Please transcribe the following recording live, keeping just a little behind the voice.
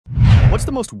What's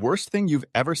the most worst thing you've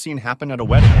ever seen happen at a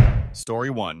wedding? Story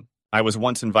 1. I was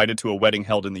once invited to a wedding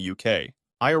held in the UK.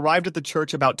 I arrived at the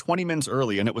church about 20 minutes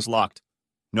early and it was locked.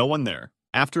 No one there.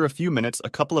 After a few minutes, a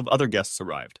couple of other guests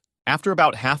arrived. After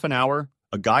about half an hour,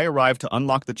 a guy arrived to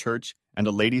unlock the church and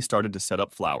a lady started to set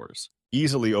up flowers.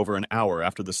 Easily over an hour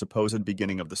after the supposed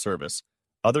beginning of the service,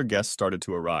 other guests started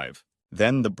to arrive.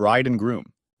 Then the bride and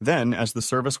groom. Then, as the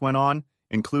service went on,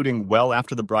 including well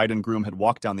after the bride and groom had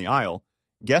walked down the aisle,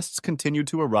 guests continued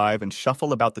to arrive and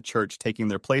shuffle about the church taking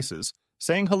their places,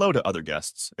 saying hello to other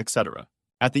guests, etc.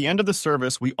 At the end of the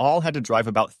service, we all had to drive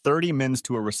about 30 minutes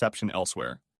to a reception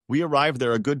elsewhere. We arrived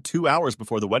there a good 2 hours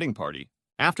before the wedding party.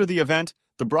 After the event,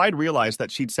 the bride realized that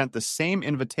she'd sent the same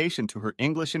invitation to her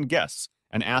English and guests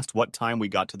and asked what time we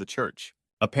got to the church.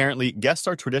 Apparently, guests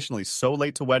are traditionally so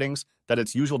late to weddings that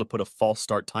it's usual to put a false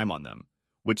start time on them,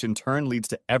 which in turn leads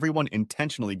to everyone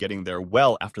intentionally getting there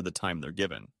well after the time they're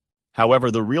given.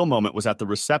 However, the real moment was at the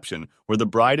reception, where the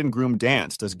bride and groom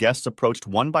danced as guests approached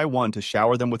one by one to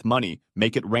shower them with money,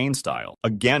 make it rain style.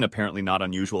 Again, apparently not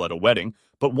unusual at a wedding,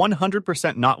 but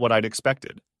 100% not what I'd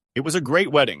expected. It was a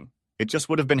great wedding. It just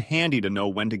would have been handy to know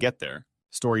when to get there.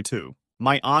 Story 2.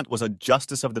 My aunt was a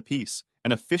justice of the peace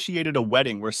and officiated a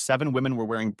wedding where 7 women were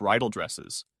wearing bridal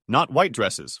dresses. Not white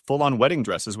dresses, full-on wedding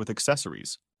dresses with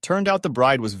accessories. Turned out the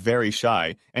bride was very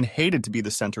shy and hated to be the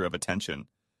center of attention,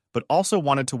 but also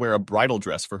wanted to wear a bridal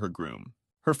dress for her groom.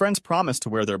 Her friends promised to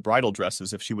wear their bridal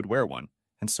dresses if she would wear one,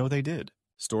 and so they did.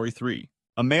 Story 3.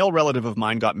 A male relative of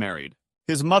mine got married.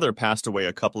 His mother passed away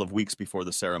a couple of weeks before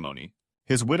the ceremony.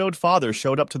 His widowed father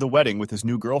showed up to the wedding with his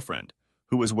new girlfriend,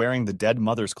 who was wearing the dead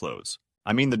mother's clothes.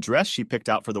 I mean the dress she picked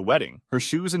out for the wedding, her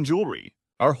shoes and jewelry.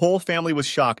 Our whole family was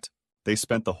shocked. They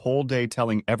spent the whole day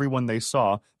telling everyone they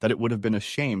saw that it would have been a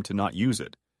shame to not use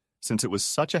it, since it was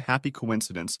such a happy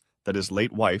coincidence that his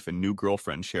late wife and new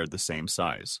girlfriend shared the same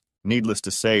size. Needless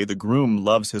to say, the groom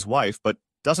loves his wife, but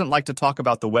doesn't like to talk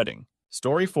about the wedding.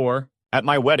 Story 4. At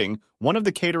my wedding, one of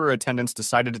the caterer attendants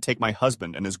decided to take my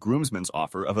husband and his groomsman's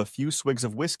offer of a few swigs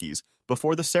of whiskeys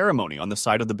before the ceremony on the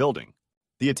side of the building.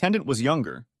 The attendant was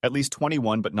younger, at least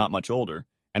 21 but not much older,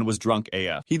 and was drunk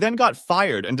AF. He then got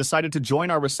fired and decided to join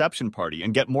our reception party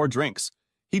and get more drinks.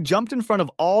 He jumped in front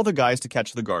of all the guys to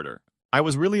catch the garter. I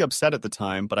was really upset at the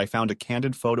time, but I found a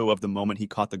candid photo of the moment he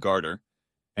caught the garter,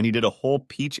 and he did a whole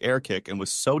peach air kick and was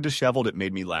so disheveled it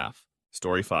made me laugh.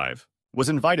 Story 5. Was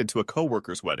invited to a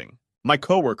coworker's wedding. My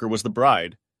coworker was the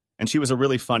bride, and she was a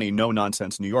really funny,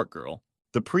 no-nonsense New York girl.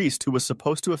 The priest who was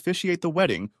supposed to officiate the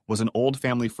wedding was an old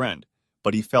family friend,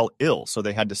 but he fell ill, so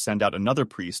they had to send out another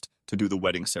priest to do the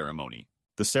wedding ceremony.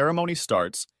 The ceremony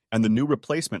starts, and the new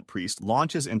replacement priest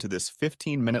launches into this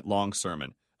 15-minute-long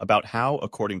sermon about how,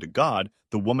 according to God,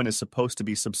 the woman is supposed to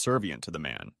be subservient to the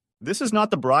man. This is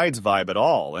not the bride's vibe at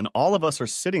all, and all of us are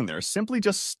sitting there simply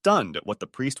just stunned at what the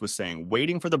priest was saying,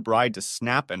 waiting for the bride to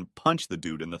snap and punch the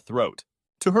dude in the throat.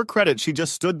 To her credit, she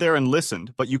just stood there and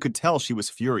listened, but you could tell she was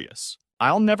furious.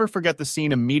 I'll never forget the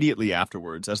scene immediately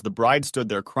afterwards, as the bride stood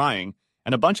there crying,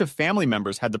 and a bunch of family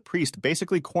members had the priest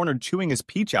basically cornered chewing his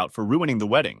peach out for ruining the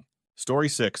wedding. Story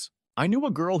 6. I knew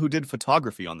a girl who did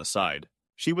photography on the side.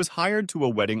 She was hired to a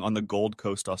wedding on the Gold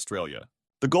Coast, Australia.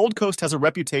 The Gold Coast has a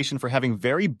reputation for having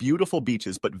very beautiful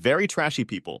beaches but very trashy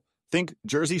people. Think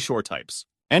Jersey Shore types.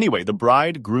 Anyway, the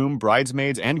bride, groom,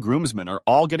 bridesmaids, and groomsmen are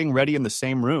all getting ready in the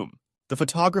same room. The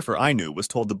photographer I knew was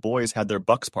told the boys had their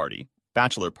bucks party,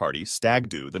 bachelor party, stag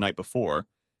do the night before,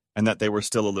 and that they were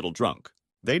still a little drunk.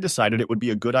 They decided it would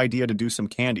be a good idea to do some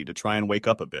candy to try and wake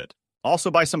up a bit. Also,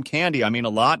 by some candy, I mean a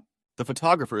lot. The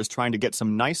photographer is trying to get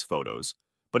some nice photos,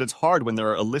 but it's hard when there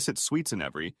are illicit sweets in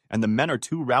every, and the men are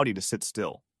too rowdy to sit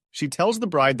still. She tells the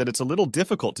bride that it's a little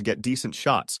difficult to get decent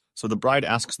shots, so the bride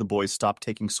asks the boys stop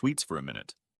taking sweets for a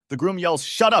minute. The groom yells,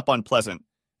 "Shut up, unpleasant,"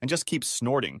 and just keeps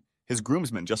snorting. His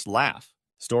groomsmen just laugh.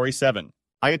 Story 7.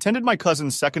 I attended my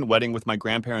cousin's second wedding with my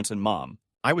grandparents and mom.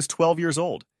 I was 12 years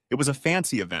old. It was a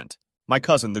fancy event. My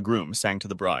cousin, the groom, sang to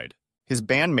the bride. His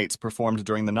bandmates performed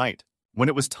during the night. When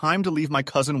it was time to leave, my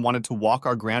cousin wanted to walk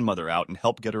our grandmother out and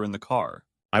help get her in the car.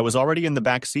 I was already in the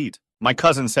back seat. My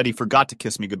cousin said he forgot to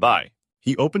kiss me goodbye.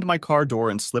 He opened my car door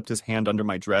and slipped his hand under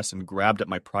my dress and grabbed at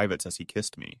my privates as he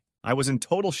kissed me. I was in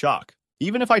total shock.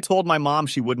 Even if I told my mom,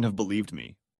 she wouldn't have believed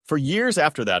me. For years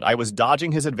after that, I was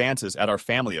dodging his advances at our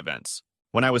family events.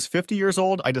 When I was 50 years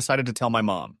old, I decided to tell my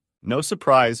mom. No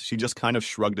surprise, she just kind of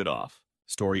shrugged it off.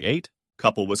 Story 8.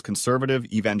 Couple was conservative,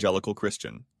 evangelical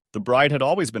Christian. The bride had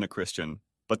always been a Christian,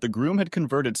 but the groom had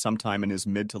converted sometime in his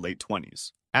mid to late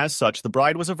 20s. As such, the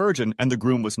bride was a virgin and the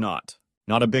groom was not.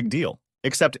 Not a big deal,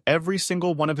 except every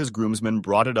single one of his groomsmen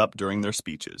brought it up during their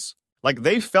speeches. Like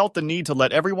they felt the need to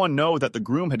let everyone know that the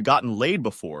groom had gotten laid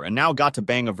before and now got to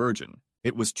bang a virgin.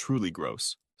 It was truly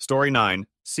gross. Story 9.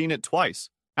 Seen it twice.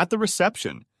 At the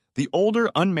reception, the older,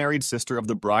 unmarried sister of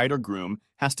the bride or groom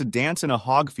has to dance in a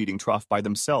hog feeding trough by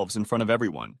themselves in front of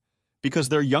everyone, because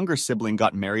their younger sibling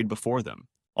got married before them.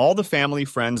 All the family,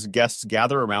 friends, guests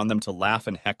gather around them to laugh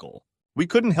and heckle. We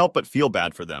couldn't help but feel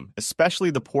bad for them,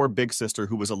 especially the poor big sister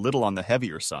who was a little on the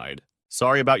heavier side.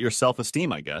 Sorry about your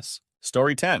self-esteem, I guess.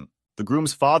 Story 10. The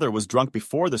groom's father was drunk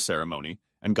before the ceremony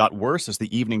and got worse as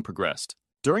the evening progressed.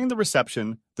 During the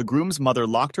reception, the groom's mother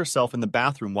locked herself in the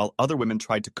bathroom while other women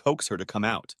tried to coax her to come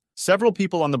out. Several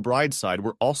people on the bride's side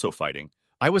were also fighting.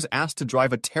 I was asked to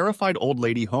drive a terrified old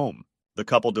lady home. The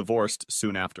couple divorced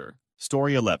soon after.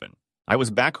 Story 11. I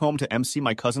was back home to MC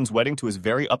my cousin's wedding to his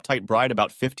very uptight bride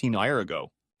about 15 years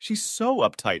ago. She's so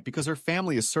uptight because her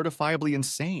family is certifiably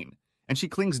insane, and she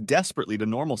clings desperately to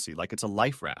normalcy like it's a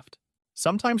life raft.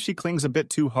 Sometimes she clings a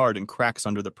bit too hard and cracks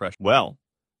under the pressure. Well,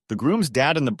 the groom's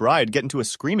dad and the bride get into a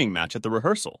screaming match at the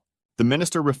rehearsal. The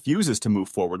minister refuses to move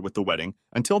forward with the wedding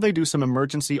until they do some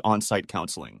emergency on-site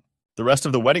counseling. The rest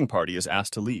of the wedding party is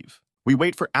asked to leave. We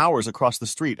wait for hours across the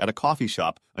street at a coffee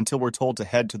shop until we're told to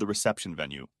head to the reception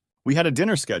venue. We had a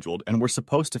dinner scheduled and we're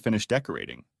supposed to finish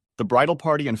decorating. The bridal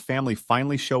party and family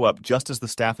finally show up just as the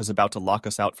staff is about to lock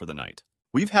us out for the night.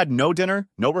 We've had no dinner,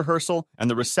 no rehearsal, and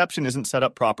the reception isn't set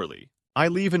up properly. I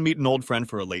leave and meet an old friend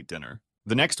for a late dinner.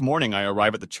 The next morning, I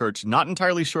arrive at the church, not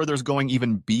entirely sure there's going to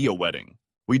even be a wedding.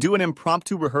 We do an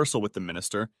impromptu rehearsal with the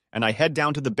minister, and I head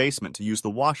down to the basement to use the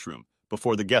washroom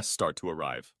before the guests start to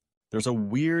arrive. There's a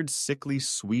weird, sickly,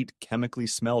 sweet, chemically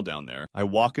smell down there. I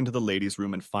walk into the ladies'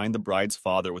 room and find the bride's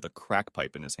father with a crack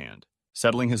pipe in his hand.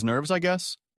 Settling his nerves, I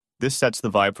guess? This sets the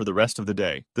vibe for the rest of the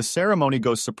day. The ceremony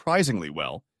goes surprisingly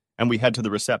well, and we head to the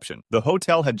reception. The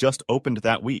hotel had just opened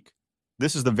that week.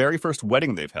 This is the very first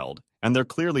wedding they've held, and they're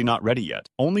clearly not ready yet.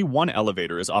 Only one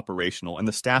elevator is operational, and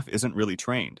the staff isn't really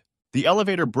trained. The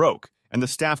elevator broke, and the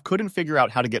staff couldn't figure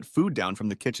out how to get food down from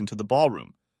the kitchen to the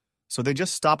ballroom, so they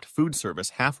just stopped food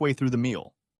service halfway through the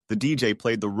meal. The DJ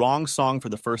played the wrong song for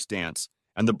the first dance,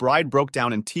 and the bride broke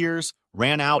down in tears,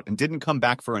 ran out, and didn't come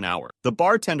back for an hour. The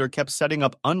bartender kept setting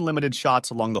up unlimited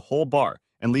shots along the whole bar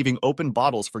and leaving open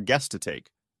bottles for guests to take,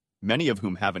 many of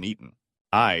whom haven't eaten.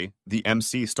 I, the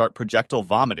MC, start projectile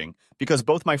vomiting because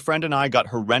both my friend and I got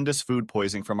horrendous food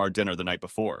poisoning from our dinner the night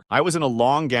before. I was in a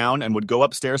long gown and would go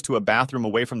upstairs to a bathroom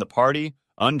away from the party,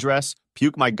 undress,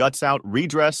 puke my guts out,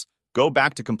 redress, go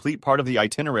back to complete part of the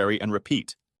itinerary, and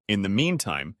repeat. In the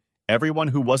meantime, everyone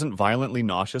who wasn't violently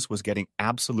nauseous was getting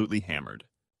absolutely hammered.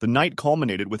 The night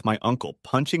culminated with my uncle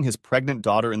punching his pregnant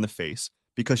daughter in the face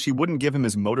because she wouldn't give him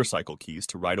his motorcycle keys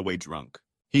to ride away drunk.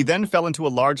 He then fell into a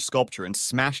large sculpture and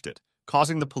smashed it,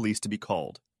 causing the police to be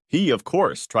called. He, of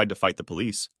course, tried to fight the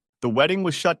police. The wedding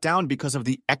was shut down because of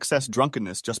the excess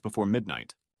drunkenness just before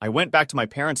midnight. I went back to my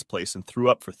parents' place and threw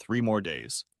up for 3 more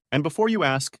days. And before you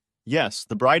ask, yes,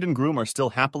 the bride and groom are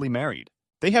still happily married.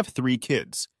 They have 3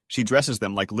 kids. She dresses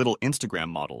them like little Instagram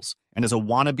models and is a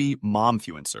wannabe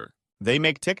momfluencer. They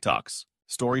make TikToks.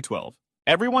 Story 12.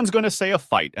 Everyone's going to say a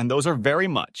fight, and those are very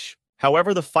much.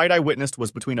 However, the fight I witnessed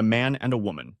was between a man and a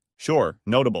woman. Sure,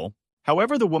 notable.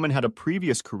 However, the woman had a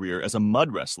previous career as a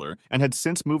mud wrestler and had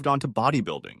since moved on to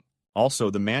bodybuilding. Also,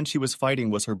 the man she was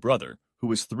fighting was her brother, who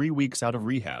was 3 weeks out of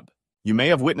rehab. You may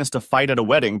have witnessed a fight at a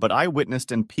wedding, but I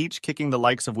witnessed an peach kicking the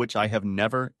likes of which I have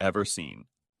never, ever seen.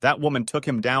 That woman took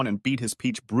him down and beat his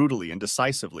peach brutally and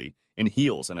decisively, in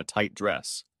heels and a tight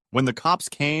dress. When the cops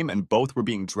came and both were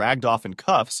being dragged off in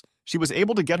cuffs, she was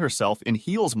able to get herself, in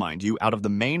heels mind you, out of the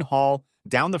main hall,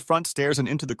 down the front stairs and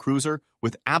into the cruiser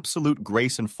with absolute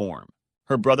grace and form.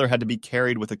 Her brother had to be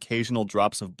carried with occasional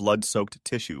drops of blood-soaked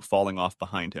tissue falling off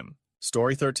behind him.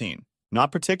 Story 13.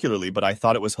 Not particularly, but I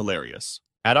thought it was hilarious.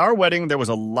 At our wedding, there was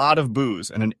a lot of booze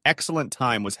and an excellent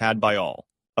time was had by all.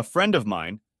 A friend of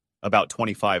mine, about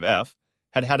 25F,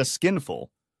 had had a skinful,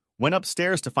 went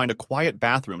upstairs to find a quiet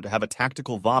bathroom to have a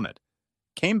tactical vomit,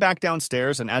 came back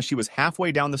downstairs, and as she was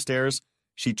halfway down the stairs,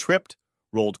 she tripped,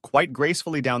 rolled quite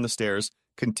gracefully down the stairs,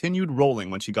 continued rolling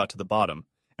when she got to the bottom,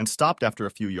 and stopped after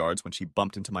a few yards when she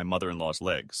bumped into my mother-in-law's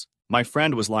legs. My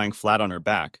friend was lying flat on her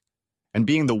back, and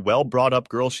being the well-brought-up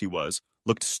girl she was,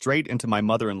 looked straight into my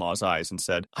mother-in-law's eyes and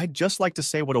said, "I'd just like to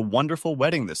say what a wonderful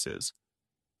wedding this is.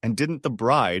 And didn't the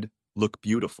bride look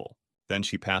beautiful?" Then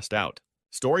she passed out.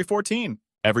 Story 14.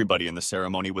 Everybody in the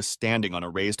ceremony was standing on a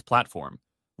raised platform,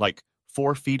 like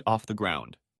 4 feet off the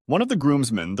ground. One of the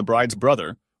groomsmen, the bride's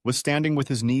brother, was standing with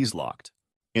his knees locked.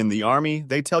 In the army,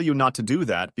 they tell you not to do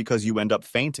that because you end up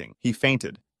fainting. He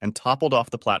fainted and toppled off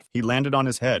the platform. He landed on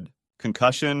his head,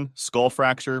 Concussion, skull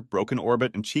fracture, broken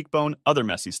orbit and cheekbone, other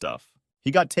messy stuff.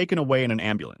 He got taken away in an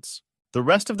ambulance. The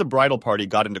rest of the bridal party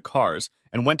got into cars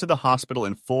and went to the hospital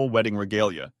in full wedding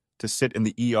regalia to sit in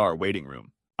the ER waiting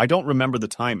room. I don't remember the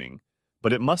timing,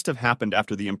 but it must have happened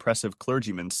after the impressive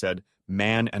clergyman said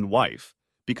man and wife,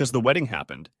 because the wedding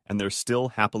happened and they're still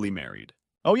happily married.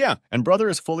 Oh yeah, and brother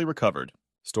is fully recovered.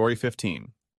 Story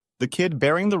 15. The kid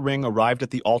bearing the ring arrived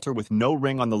at the altar with no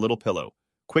ring on the little pillow.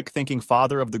 Quick-thinking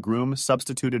father of the groom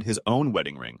substituted his own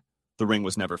wedding ring. The ring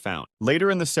was never found.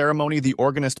 Later in the ceremony, the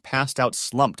organist passed out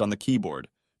slumped on the keyboard,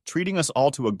 treating us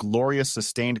all to a glorious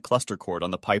sustained cluster chord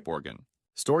on the pipe organ.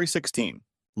 Story 16.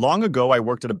 Long ago, I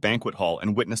worked at a banquet hall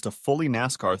and witnessed a fully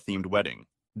NASCAR-themed wedding.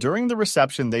 During the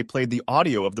reception, they played the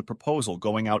audio of the proposal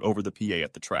going out over the PA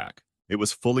at the track. It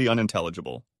was fully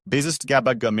unintelligible. Bezist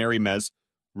gabaga Mary Mez,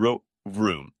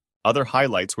 room. Other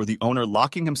highlights were the owner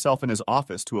locking himself in his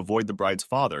office to avoid the bride's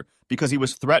father because he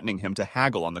was threatening him to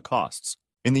haggle on the costs.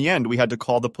 In the end, we had to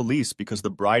call the police because the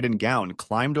bride in gown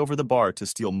climbed over the bar to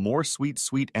steal more sweet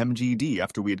MGD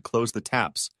after we had closed the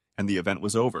taps, and the event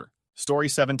was over. Story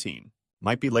 17.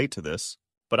 Might be late to this,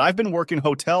 but I've been working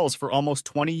hotels for almost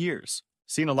 20 years.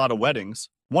 Seen a lot of weddings.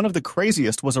 One of the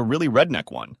craziest was a really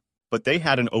redneck one, but they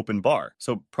had an open bar,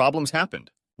 so problems happened.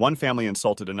 One family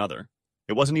insulted another.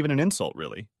 It wasn't even an insult,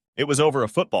 really. It was over a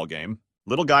football game.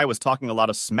 Little guy was talking a lot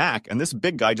of smack, and this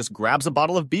big guy just grabs a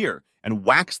bottle of beer and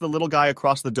whacks the little guy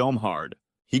across the dome hard.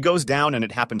 He goes down, and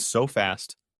it happened so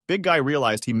fast. Big guy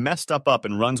realized he messed up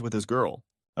and runs with his girl.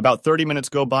 About 30 minutes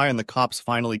go by, and the cops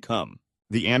finally come.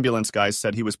 The ambulance guys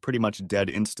said he was pretty much dead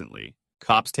instantly.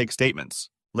 Cops take statements.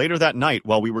 Later that night,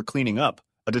 while we were cleaning up,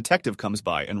 a detective comes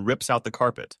by and rips out the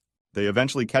carpet. They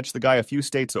eventually catch the guy a few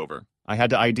states over. I had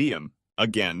to ID him.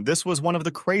 Again, this was one of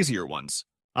the crazier ones.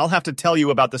 I'll have to tell you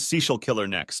about the Cecil killer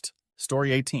next.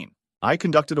 Story 18. I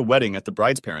conducted a wedding at the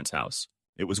bride's parents' house.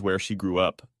 It was where she grew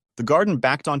up. The garden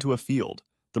backed onto a field.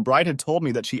 The bride had told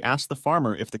me that she asked the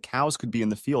farmer if the cows could be in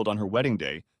the field on her wedding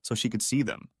day so she could see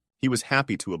them. He was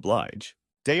happy to oblige.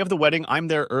 Day of the wedding, I'm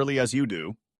there early as you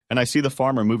do, and I see the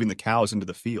farmer moving the cows into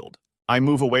the field. I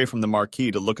move away from the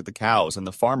marquee to look at the cows, and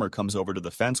the farmer comes over to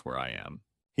the fence where I am.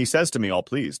 He says to me, all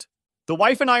pleased, "The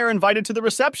wife and I are invited to the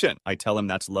reception." I tell him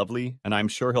that's lovely, and I'm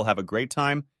sure he'll have a great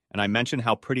time, and I mention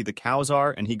how pretty the cows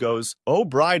are, and he goes, "Oh,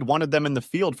 bride wanted them in the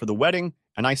field for the wedding,"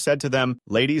 and I said to them,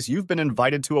 "Ladies, you've been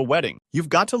invited to a wedding. You've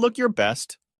got to look your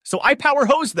best." So I power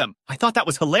hosed them. I thought that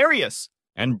was hilarious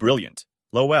and brilliant.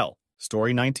 Lowell.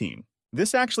 Story 19.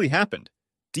 This actually happened.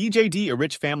 DJD, a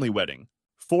rich family wedding.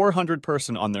 400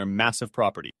 person on their massive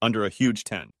property, under a huge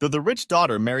tent. Though the rich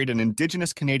daughter married an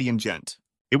indigenous Canadian gent.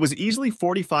 It was easily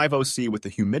 45 OC with the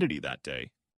humidity that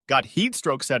day. Got heat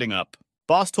stroke setting up.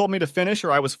 Boss told me to finish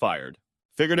or I was fired.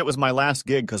 Figured it was my last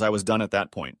gig because I was done at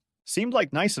that point. Seemed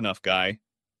like nice enough guy.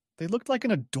 They looked like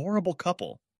an adorable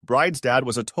couple. Bride's dad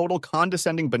was a total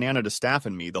condescending banana to staff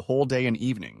and me the whole day and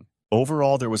evening.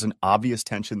 Overall, there was an obvious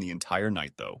tension the entire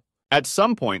night, though. At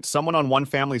some point, someone on one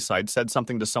family side said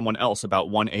something to someone else about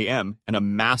 1 a.m., and a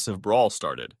massive brawl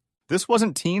started. This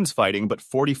wasn't teens fighting, but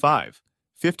 45.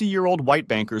 50-year-old white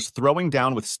bankers throwing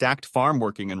down with stacked farm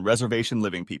working and reservation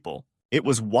living people. It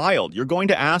was wild. You're going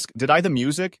to ask, did I the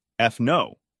music? F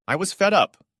no. I was fed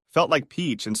up. Felt like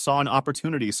Peach and saw an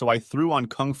opportunity, so I threw on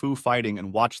kung fu fighting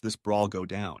and watched this brawl go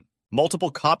down. Multiple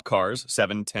cop cars,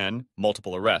 7, 10,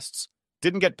 multiple arrests.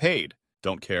 Didn't get paid.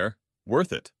 Don't care.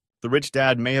 Worth it. The rich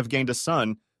dad may have gained a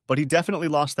son, but he definitely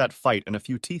lost that fight and a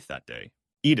few teeth that day.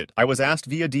 Eat it. I was asked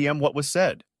via DM what was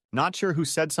said. Not sure who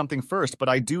said something first, but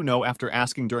I do know after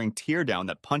asking during teardown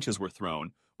that punches were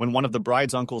thrown when one of the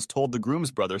bride's uncles told the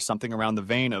groom's brother something around the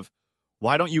vein of,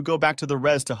 "Why don't you go back to the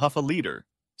res to huff a liter?"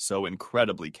 So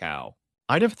incredibly cow.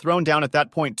 I'd have thrown down at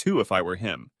that point too if I were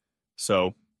him.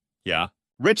 So, yeah.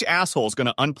 Rich asshole's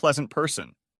gonna unpleasant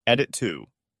person. Edit 2.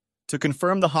 To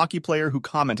confirm the hockey player who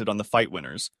commented on the fight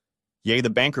winners, yay,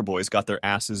 the banker boys got their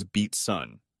asses beat,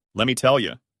 son. Let me tell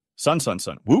you. Son.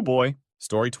 Woo boy.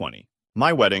 Story 20.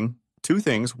 My wedding. 2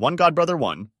 things. One godbrother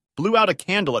 1. Blew out a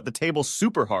candle at the table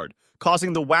super hard,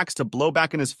 causing the wax to blow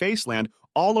back in his face land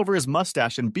all over his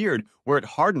mustache and beard where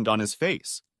it hardened on his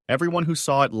face. Everyone who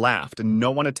saw it laughed and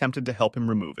no one attempted to help him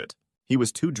remove it. He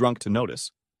was too drunk to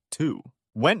notice. 2.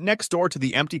 Went next door to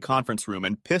the empty conference room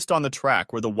and pissed on the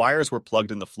track where the wires were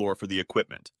plugged in the floor for the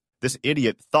equipment. This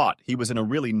idiot thought he was in a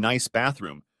really nice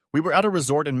bathroom. We were at a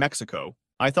resort in Mexico.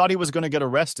 I thought he was going to get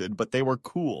arrested, but they were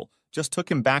cool. Just took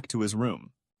him back to his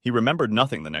room. He remembered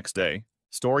nothing the next day.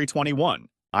 Story 21.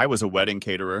 I was a wedding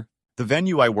caterer. The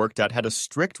venue I worked at had a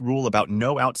strict rule about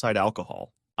no outside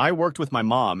alcohol. I worked with my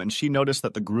mom, and she noticed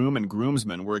that the groom and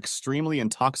groomsmen were extremely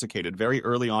intoxicated very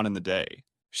early on in the day.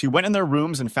 She went in their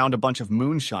rooms and found a bunch of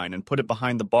moonshine and put it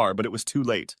behind the bar, but it was too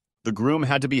late. The groom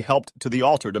had to be helped to the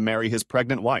altar to marry his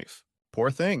pregnant wife. Poor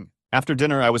thing. After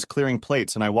dinner, I was clearing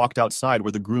plates and I walked outside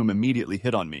where the groom immediately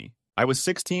hit on me. I was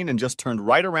 16 and just turned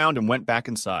right around and went back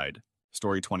inside.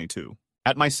 Story 22.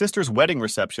 At my sister's wedding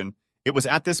reception, it was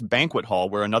at this banquet hall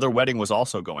where another wedding was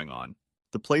also going on.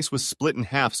 The place was split in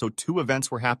half, so two events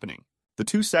were happening. The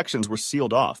two sections were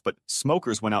sealed off, but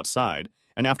smokers went outside,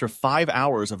 and after 5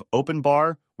 hours of open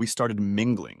bar, we started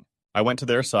mingling. I went to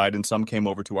their side and some came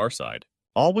over to our side.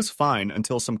 All was fine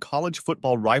until some college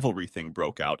football rivalry thing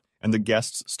broke out and the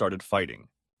guests started fighting.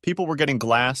 People were getting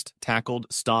glassed, tackled,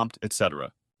 stomped,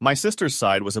 etc. My sister's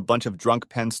side was a bunch of drunk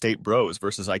Penn State bros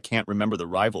versus I can't remember the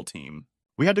rival team.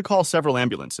 We had to call several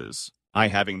ambulances. I,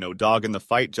 having no dog in the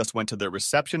fight, just went to their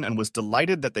reception and was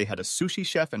delighted that they had a sushi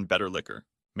chef and better liquor.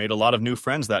 Made a lot of new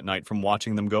friends that night from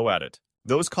watching them go at it.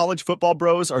 Those college football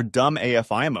bros are dumb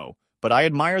AFIMO, but I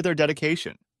admire their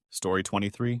dedication. Story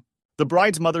 23. The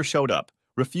bride's mother showed up,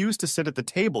 refused to sit at the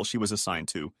table she was assigned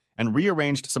to, and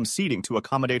rearranged some seating to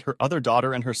accommodate her other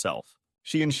daughter and herself.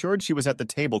 She ensured she was at the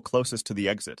table closest to the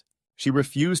exit. She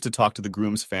refused to talk to the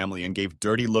groom's family and gave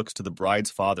dirty looks to the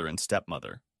bride's father and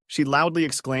stepmother. She loudly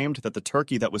exclaimed that the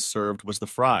turkey that was served was the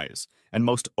fries and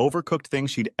most overcooked thing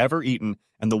she'd ever eaten,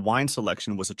 and the wine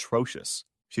selection was atrocious.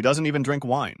 She doesn't even drink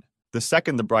wine. The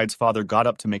second the bride's father got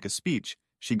up to make a speech,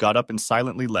 she got up and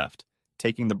silently left,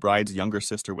 taking the bride's younger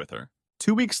sister with her.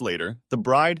 2 weeks later, the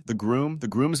bride, the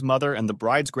groom's mother, and the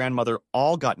bride's grandmother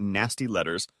all got nasty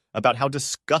letters about how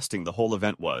disgusting the whole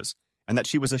event was, and that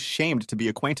she was ashamed to be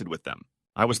acquainted with them.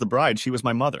 I was the bride, she was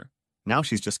my mother. Now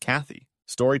she's just Kathy.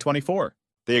 Story 24.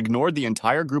 They ignored the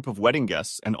entire group of wedding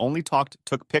guests and only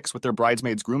took pics with their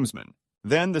bridesmaids' groomsmen.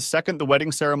 Then, the second the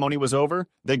wedding ceremony was over,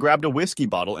 they grabbed a whiskey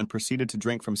bottle and proceeded to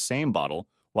drink from same bottle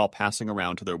while passing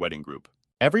around to their wedding group.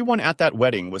 Everyone at that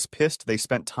wedding was pissed they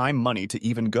spent time money to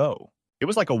even go. It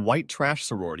was like a white trash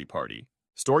sorority party.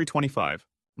 Story 25.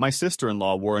 My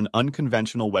sister-in-law wore an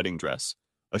unconventional wedding dress,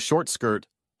 a short skirt,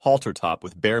 halter top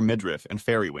with bare midriff and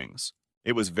fairy wings.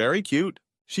 It was very cute.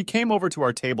 She came over to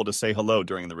our table to say hello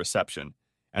during the reception,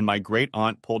 and my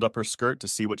great-aunt pulled up her skirt to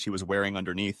see what she was wearing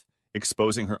underneath,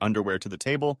 exposing her underwear to the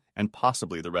table and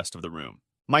possibly the rest of the room.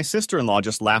 My sister-in-law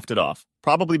just laughed it off,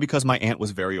 probably because my aunt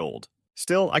was very old.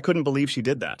 Still, I couldn't believe she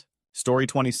did that. Story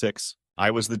 26.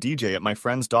 I was the DJ at my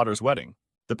friend's daughter's wedding.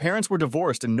 The parents were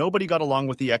divorced and nobody got along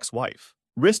with the ex-wife.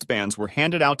 Wristbands were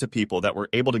handed out to people that were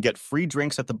able to get free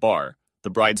drinks at the bar. The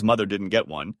bride's mother didn't get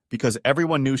one because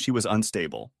everyone knew she was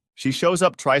unstable. She shows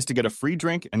up, tries to get a free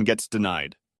drink, and gets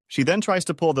denied. She then tries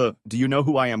to pull the "do you know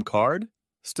who I am" card.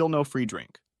 Still no free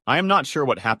drink. I am not sure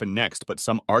what happened next, but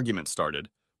some argument started.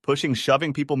 Pushing,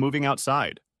 shoving, people moving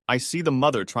outside. I see the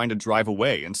mother trying to drive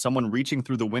away and someone reaching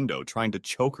through the window trying to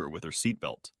choke her with her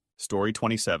seatbelt. Story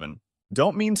 27.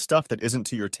 Don't mean stuff that isn't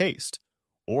to your taste.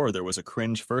 Or there was a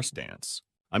cringe first dance.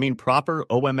 I mean proper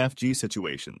OMFG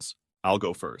situations. I'll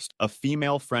go first. A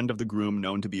female friend of the groom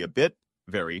known to be a bit,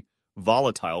 very,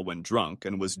 volatile when drunk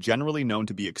and was generally known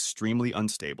to be extremely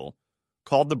unstable,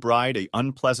 called the bride a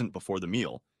unpleasant before the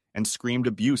meal and screamed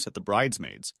abuse at the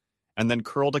bridesmaids, and then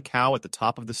curled a cow at the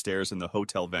top of the stairs in the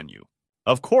hotel venue.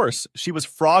 Of course, she was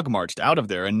frog-marched out of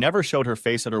there and never showed her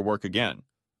face at her work again,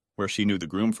 where she knew the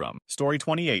groom from. Story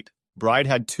 28. Bride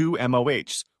had 2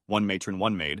 MOHs, 1 matron,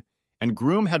 1 maid, and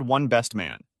groom had 1 best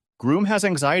man. Groom has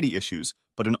anxiety issues,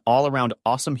 but an all-around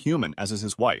awesome human, as is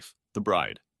his wife, the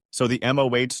bride. So the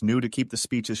MOHs knew to keep the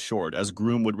speeches short, as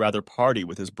groom would rather party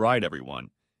with his bride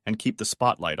everyone and keep the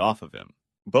spotlight off of him.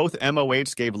 Both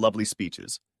MOHs gave lovely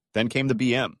speeches. Then came the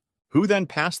BM, who then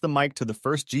passed the mic to the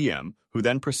first GM, who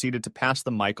then proceeded to pass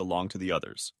the mic along to the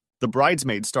others. The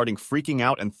bridesmaids starting freaking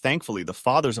out, and thankfully the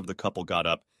fathers of the couple got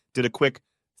up, did a quick,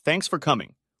 "Thanks for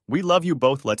coming. We love you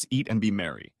both, let's eat and be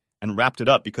merry," and wrapped it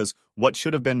up because what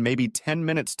should have been maybe 10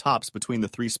 minutes tops between the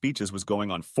 3 speeches was going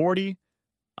on 40.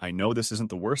 I know this isn't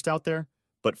the worst out there,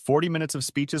 but 40 minutes of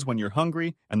speeches when you're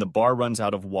hungry and the bar runs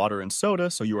out of water and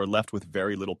soda, so you are left with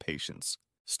very little patience.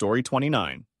 Story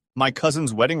 29. My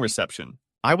cousin's wedding reception.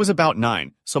 I was about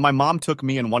 9, so my mom took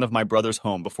me and one of my brothers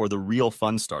home before the real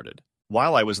fun started.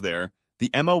 While I was there, the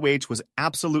MOH was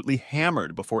absolutely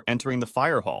hammered before entering the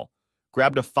fire hall,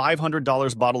 grabbed a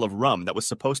 $500 bottle of rum that was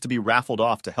supposed to be raffled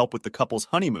off to help with the couple's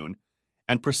honeymoon,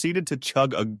 and proceeded to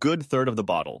chug a good third of the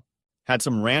bottle. Had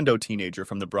some rando teenager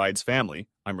from the bride's family,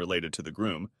 I'm related to the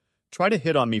groom, try to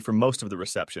hit on me for most of the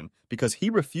reception because he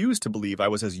refused to believe I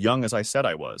was as young as I said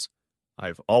I was.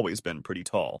 I've always been pretty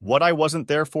tall. What I wasn't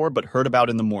there for but heard about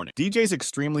in the morning. DJ's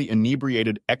extremely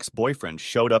inebriated ex-boyfriend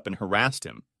showed up and harassed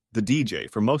him, the DJ,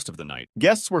 for most of the night.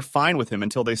 Guests were fine with him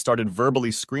until they started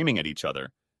verbally screaming at each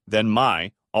other. Then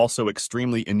my, also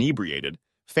extremely inebriated,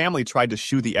 family tried to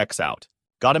shoo the ex out.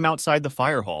 Got him outside the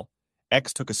fire hall.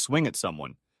 Ex took a swing at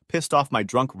someone, pissed off my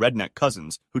drunk redneck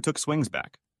cousins, who took swings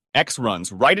back. Ex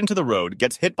runs right into the road,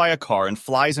 gets hit by a car, and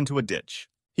flies into a ditch.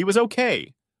 He was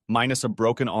okay, minus a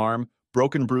broken arm,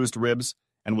 broken bruised ribs,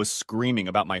 and was screaming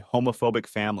about my homophobic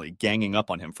family ganging up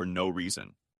on him for no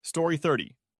reason. Story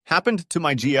 30. Happened to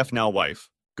my GF now wife.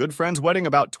 Good friend's wedding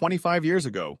about 25 years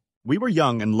ago. We were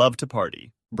young and loved to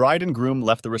party. Bride and groom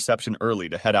left the reception early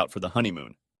to head out for the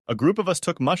honeymoon. A group of us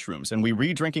took mushrooms and we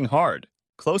re-drinking hard.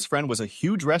 Close friend was a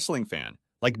huge wrestling fan,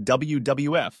 like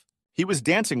WWF. He was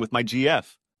dancing with my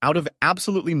GF. Out of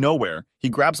absolutely nowhere, he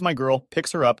grabs my girl,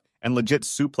 picks her up, and legit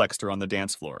suplexed her on the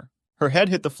dance floor. Her head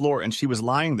hit the floor and she was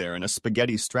lying there in a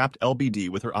spaghetti-strapped LBD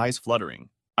with her eyes fluttering.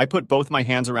 I put both my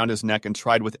hands around his neck and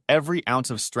tried with every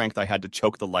ounce of strength I had to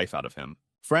choke the life out of him.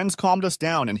 Friends calmed us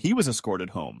down and he was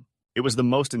escorted home. It was the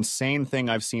most insane thing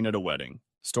I've seen at a wedding.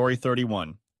 Story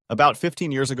 31. About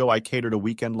 15 years ago, I catered a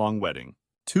weekend-long wedding.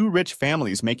 Two rich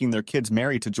families making their kids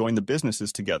marry to join the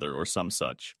businesses together or some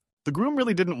such. The groom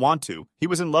really didn't want to. He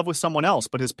was in love with someone else,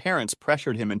 but his parents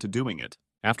pressured him into doing it.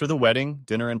 After the wedding,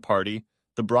 dinner, and party,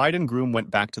 the bride and groom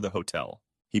went back to the hotel.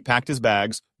 He packed his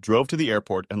bags, drove to the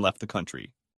airport, and left the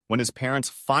country. When his parents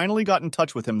finally got in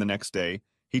touch with him the next day,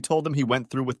 he told them he went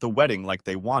through with the wedding like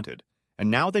they wanted,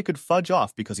 and now they could fudge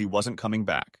off because he wasn't coming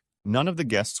back. None of the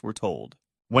guests were told.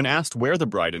 When asked where the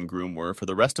bride and groom were for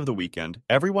the rest of the weekend,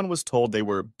 everyone was told they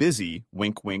were busy,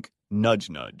 wink wink, nudge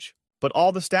nudge. But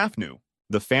all the staff knew.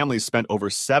 The families spent over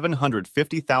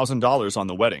 $750,000 on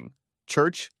the wedding.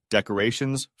 Church,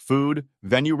 decorations, food,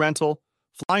 venue rental,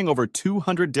 flying over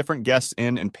 200 different guests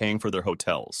in and paying for their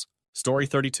hotels. Story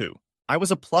 32. I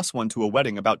was a +1 to a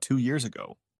wedding about 2 years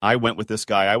ago. I went with this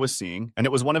guy I was seeing, and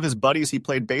it was one of his buddies he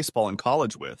played baseball in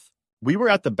college with. We were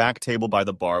at the back table by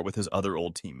the bar with his other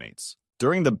old teammates.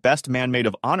 During the Best Man Maid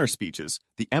of Honor speeches,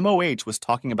 the MOH was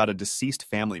talking about a deceased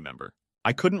family member.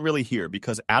 I couldn't really hear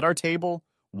because at our table,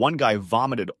 one guy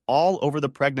vomited all over the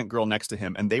pregnant girl next to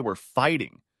him and they were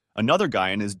fighting. Another guy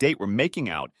and his date were making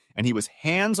out and he was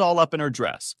hands all up in her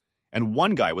dress. And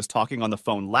one guy was talking on the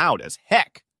phone loud as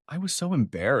heck. I was so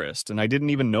embarrassed and I didn't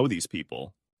even know these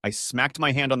people. I smacked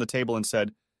my hand on the table and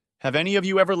said, "Have any of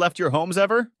you ever left your homes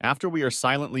ever?" After we are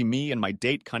silently, me and my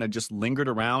date kind of just lingered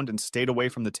around and stayed away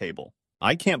from the table.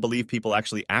 I can't believe people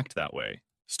actually act that way.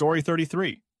 Story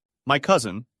 33. My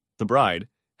cousin, the bride,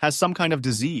 has some kind of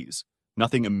disease.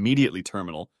 Nothing immediately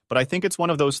terminal, but I think it's one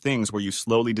of those things where you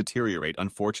slowly deteriorate,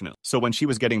 unfortunately. So when she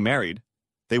was getting married,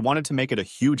 they wanted to make it a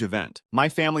huge event. My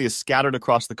family is scattered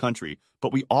across the country,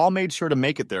 but we all made sure to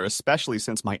make it there, especially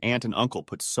since my aunt and uncle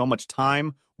put so much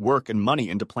time, work, and money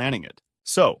into planning it.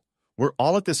 So, we're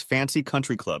all at this fancy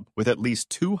country club with at least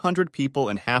 200 people,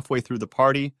 and halfway through the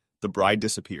party, the bride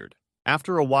disappeared.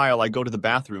 After a while, I go to the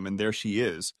bathroom and there she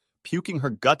is, puking her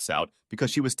guts out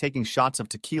because she was taking shots of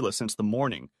tequila since the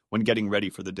morning when getting ready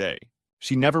for the day.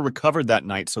 She never recovered that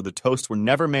night, so the toasts were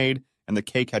never made and the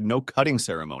cake had no cutting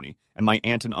ceremony, and my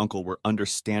aunt and uncle were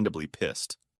understandably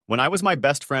pissed. When I was my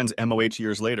best friend's MOH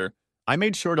years later, I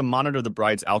made sure to monitor the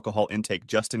bride's alcohol intake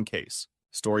just in case.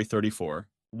 Story 34.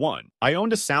 1. I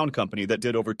owned a sound company that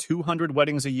did over 200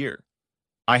 weddings a year.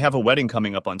 I have a wedding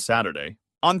coming up on Saturday.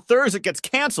 On Thursday, it gets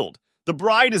canceled. The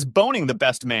bride is boning the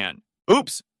best man.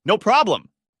 Oops, no problem.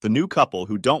 The new couple,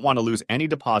 who don't want to lose any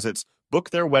deposits,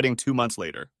 book their wedding 2 months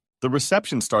later. The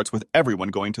reception starts with everyone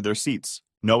going to their seats.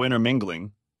 No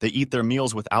intermingling. They eat their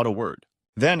meals without a word.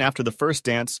 Then, after the first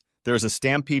dance, there is a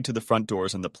stampede to the front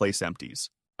doors and the place empties.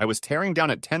 I was tearing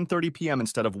down at 10:30 p.m.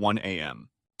 instead of 1 a.m.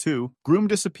 2. Groom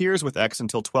disappears with ex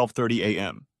until 12:30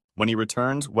 a.m. When he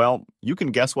returns, well, you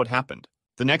can guess what happened.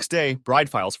 The next day, bride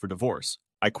files for divorce.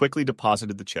 I quickly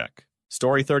deposited the check.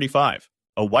 Story 35.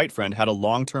 A white friend had a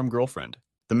long-term girlfriend.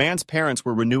 The man's parents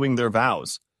were renewing their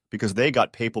vows because they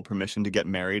got papal permission to get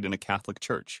married in a Catholic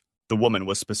church. The woman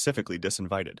was specifically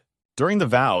disinvited. During the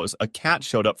vows, a cat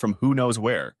showed up from who knows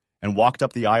where and walked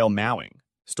up the aisle mowing.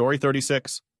 Story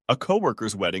 36. A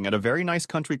coworker's wedding at a very nice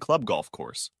country club golf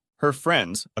course. Her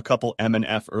friends, a couple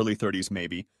M&F early 30s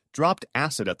maybe, dropped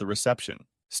acid at the reception,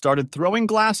 started throwing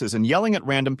glasses and yelling at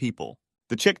random people.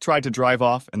 The chick tried to drive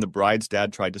off and the bride's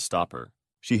dad tried to stop her.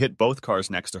 She hit both cars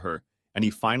next to her, and he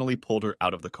finally pulled her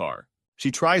out of the car.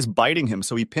 She tries biting him,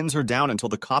 so he pins her down until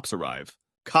the cops arrive.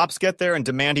 Cops get there and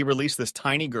demand he release this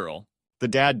tiny girl. The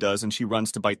dad does, and she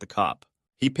runs to bite the cop.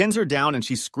 He pins her down, and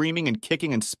she's screaming and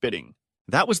kicking and spitting.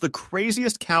 That was the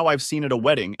craziest cow I've seen at a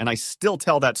wedding, and I still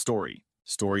tell that story.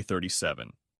 Story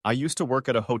 37. I used to work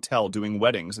at a hotel doing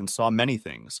weddings and saw many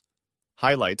things.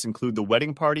 Highlights include the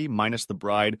wedding party minus the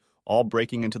bride all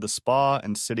breaking into the spa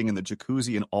and sitting in the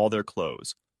jacuzzi in all their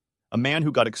clothes. A man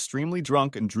who got extremely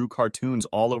drunk and drew cartoons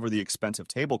all over the expensive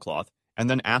tablecloth and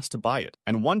then asked to buy it.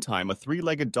 And one time, a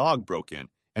three-legged dog broke in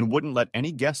and wouldn't let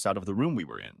any guests out of the room we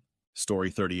were in. Story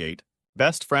 38.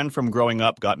 Best friend from growing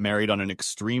up got married on an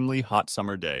extremely hot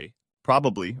summer day,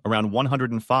 probably around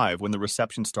 105 when the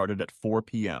reception started at 4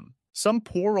 p.m. Some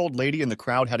poor old lady in the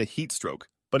crowd had a heat stroke,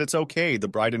 but it's okay, the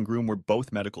bride and groom were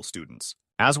both medical students,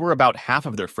 as were about half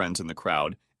of their friends in the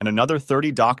crowd, and another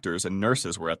 30 doctors and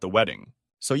nurses were at the wedding.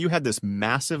 So you had this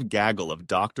massive gaggle of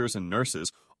doctors and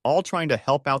nurses all trying to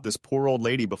help out this poor old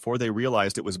lady before they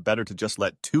realized it was better to just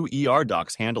let 2 ER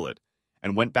docs handle it,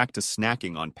 and went back to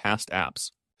snacking on past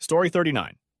apps. Story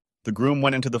 39. The groom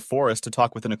went into the forest to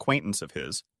talk with an acquaintance of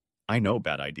his. I know,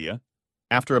 bad idea.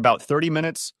 After about 30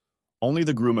 minutes, only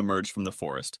the groom emerged from the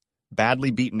forest, badly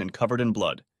beaten and covered in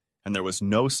blood, and there was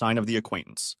no sign of the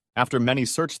acquaintance. After many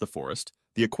searched the forest,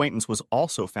 the acquaintance was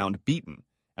also found beaten,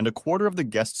 and a quarter of the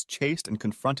guests chased and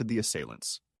confronted the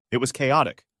assailants. It was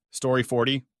chaotic. Story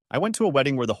 40. I went to a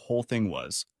wedding where the whole thing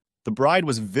was. The bride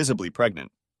was visibly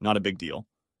pregnant. Not a big deal.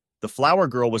 The flower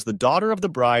girl was the daughter of the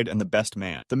bride and the best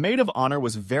man. The maid of honor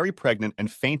was very pregnant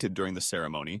and fainted during the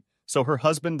ceremony, so her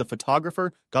husband, the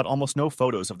photographer, got almost no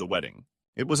photos of the wedding.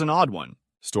 It was an odd one.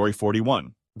 Story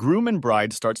 41. Groom and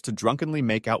bride starts to drunkenly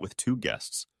make out with 2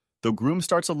 guests. The groom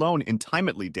starts alone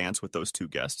intimately dance with those 2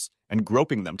 guests and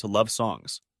groping them to love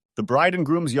songs. The bride and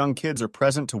groom's young kids are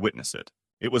present to witness it.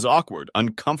 It was awkward,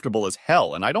 uncomfortable as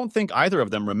hell, and I don't think either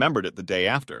of them remembered it the day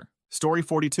after. Story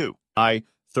 42. I,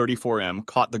 34M,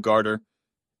 caught the garter,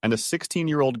 and a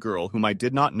 16-year-old girl whom I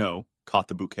did not know caught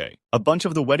the bouquet. A bunch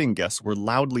of the wedding guests were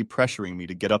loudly pressuring me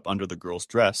to get up under the girl's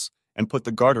dress and put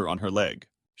the garter on her leg.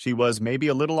 She was maybe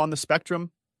a little on the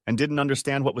spectrum and didn't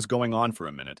understand what was going on for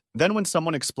a minute. Then when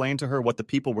someone explained to her what the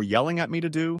people were yelling at me to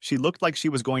do, she looked like she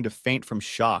was going to faint from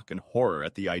shock and horror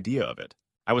at the idea of it.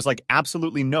 I was like,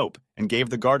 absolutely nope, and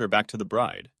gave the garter back to the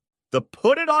bride. The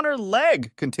put it on her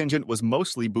leg contingent was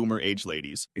mostly boomer age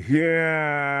ladies.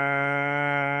 Yeah.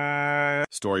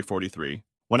 Story 43.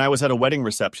 When I was at a wedding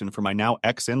reception for my now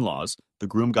ex-in-laws, the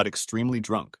groom got extremely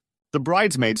drunk. The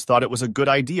bridesmaids thought it was a good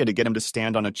idea to get him to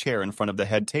stand on a chair in front of the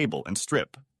head table and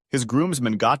strip. His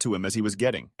groomsmen got to him as he was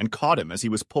getting, and caught him as he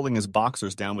was pulling his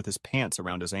boxers down with his pants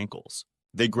around his ankles.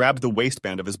 They grabbed the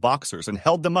waistband of his boxers and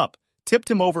held them up, tipped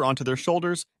him over onto their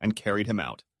shoulders, and carried him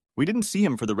out. We didn't see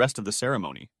him for the rest of the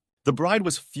ceremony. The bride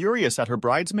was furious at her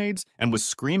bridesmaids and was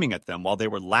screaming at them while they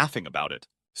were laughing about it.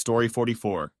 Story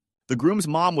 44. The groom's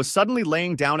mom was suddenly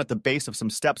laying down at the base of some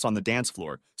steps on the dance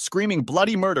floor, screaming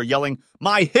bloody murder, yelling,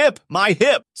 "My hip! My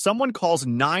hip!" Someone calls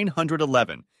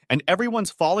 911, and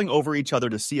everyone's falling over each other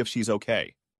to see if she's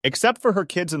okay. Except for her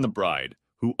kids and the bride,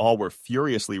 who all were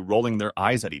furiously rolling their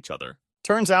eyes at each other.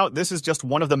 Turns out this is just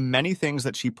one of the many things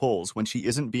that she pulls when she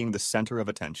isn't being the center of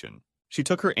attention. She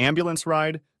took her ambulance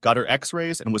ride, got her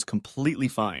x-rays, and was completely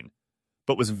fine,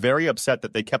 but was very upset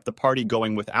that they kept the party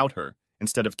going without her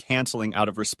instead of canceling out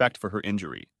of respect for her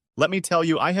injury. Let me tell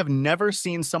you, I have never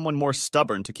seen someone more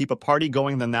stubborn to keep a party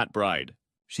going than that bride.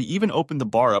 She even opened the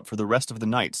bar up for the rest of the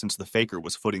night since the faker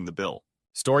was footing the bill.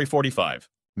 Story 45.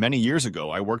 Many years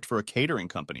ago, I worked for a catering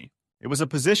company. It was a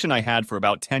position I had for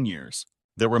about 10 years.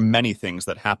 There were many things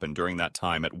that happened during that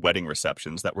time at wedding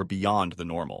receptions that were beyond the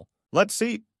normal. Let's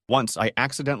see. Once, I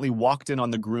accidentally walked in on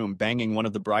the groom banging one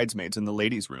of the bridesmaids in the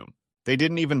ladies' room. They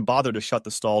didn't even bother to shut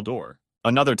the stall door.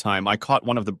 Another time, I caught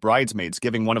one of the bridesmaids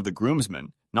giving one of the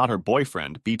groomsmen, not her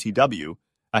boyfriend, BTW,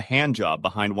 a hand job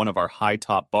behind one of our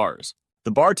high-top bars.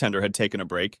 The bartender had taken a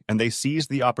break, and they seized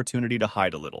the opportunity to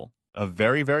hide a little. A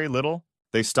very, very little?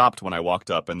 They stopped when I walked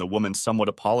up, and the woman somewhat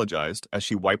apologized as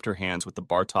she wiped her hands with the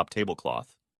bar-top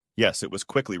tablecloth. Yes, it was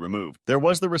quickly removed. There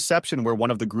was the reception where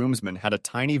one of the groomsmen had a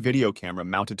tiny video camera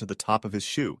mounted to the top of his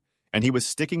shoe, and he was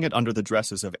sticking it under the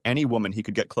dresses of any woman he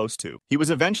could get close to. He was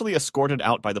eventually escorted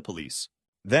out by the police.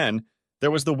 Then,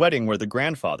 there was the wedding where the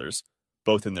grandfathers,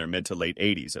 both in their mid to late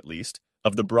 80s at least,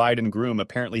 of the bride and groom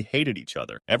apparently hated each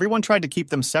other. Everyone tried to keep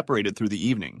them separated through the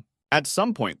evening. At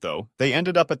some point, though, they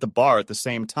ended up at the bar at the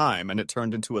same time, and it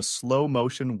turned into a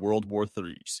slow-motion World War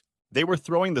III. They were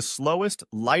throwing the slowest,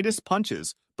 lightest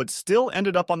punches, but still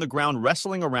ended up on the ground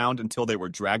wrestling around until they were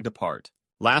dragged apart.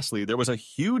 Lastly, there was a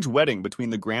huge wedding between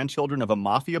the grandchildren of a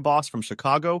mafia boss from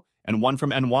Chicago and one from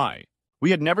NY.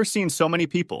 We had never seen so many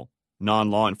people,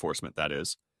 non-law enforcement that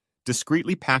is,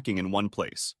 discreetly packing in one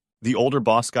place. The older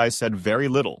boss guys said very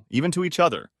little, even to each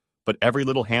other, but every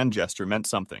little hand gesture meant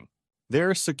something.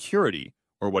 Their security,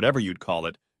 or whatever you'd call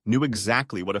it, knew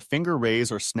exactly what a finger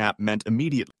raise or snap meant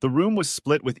immediately. The room was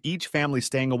split with each family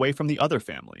staying away from the other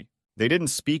family. They didn't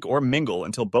speak or mingle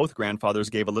until both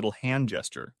grandfathers gave a little hand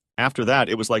gesture. After that,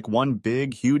 it was like one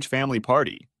big, huge family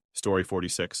party. Story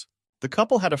 46. The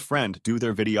couple had a friend do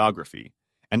their videography,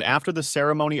 and after the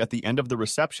ceremony at the end of the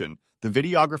reception, the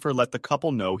videographer let the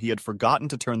couple know he had forgotten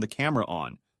to turn the camera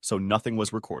on, so nothing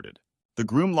was recorded. The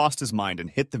groom lost his mind and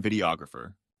hit the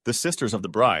videographer. The sisters of the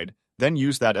bride then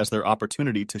used that as their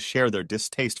opportunity to share their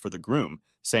distaste for the groom,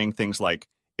 saying things like,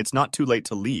 "It's not too late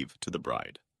to leave," to the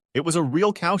bride. It was a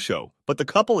real cow show, but the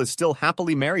couple is still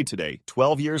happily married today,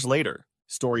 12 years later.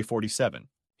 Story 47.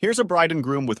 Here's a bride and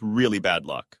groom with really bad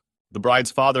luck. The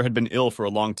bride's father had been ill for a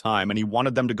long time, and he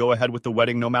wanted them to go ahead with the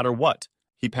wedding no matter what.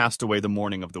 He passed away the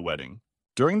morning of the wedding.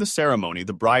 During the ceremony,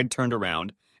 the bride turned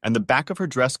around, and the back of her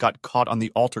dress got caught on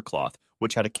the altar cloth,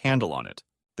 which had a candle on it.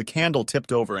 The candle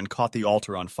tipped over and caught the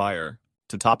altar on fire.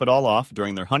 To top it all off,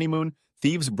 during their honeymoon,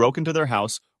 thieves broke into their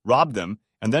house, robbed them,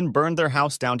 and then burned their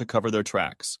house down to cover their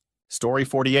tracks. Story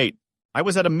 48. I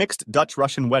was at a mixed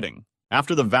Dutch-Russian wedding.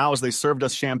 After the vows, they served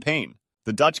us champagne.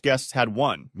 The Dutch guests had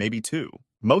one, maybe two.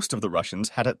 Most of the Russians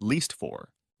had at least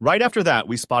four. Right after that,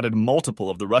 we spotted multiple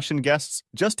of the Russian guests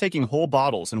just taking whole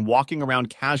bottles and walking around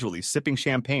casually sipping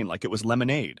champagne like it was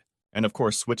lemonade. And of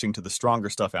course, switching to the stronger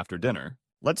stuff after dinner.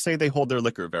 Let's say they hold their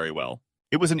liquor very well.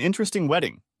 It was an interesting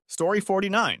wedding. Story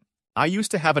 49. I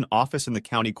used to have an office in the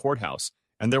county courthouse,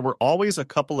 and there were always a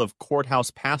couple of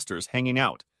courthouse pastors hanging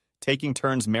out, taking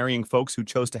turns marrying folks who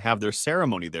chose to have their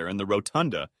ceremony there in the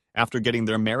rotunda after getting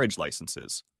their marriage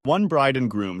licenses. One bride and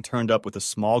groom turned up with a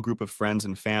small group of friends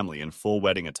and family in full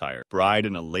wedding attire. Bride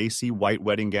in a lacy white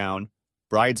wedding gown,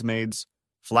 bridesmaids,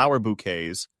 flower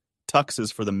bouquets,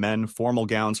 tuxes for the men, formal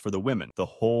gowns for the women, the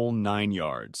whole 9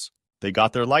 yards. They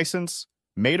got their license,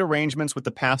 made arrangements with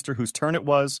the pastor whose turn it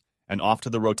was, and off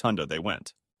to the rotunda they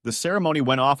went. The ceremony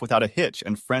went off without a hitch,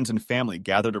 and friends and family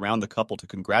gathered around the couple to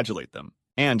congratulate them.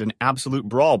 And an absolute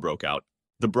brawl broke out.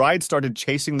 The bride started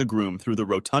chasing the groom through the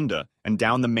rotunda and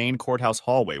down the main courthouse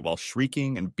hallway while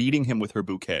shrieking and beating him with her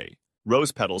bouquet.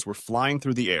 Rose petals were flying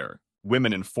through the air.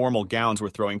 Women in formal gowns were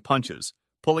throwing punches,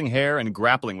 pulling hair and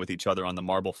grappling with each other on the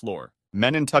marble floor.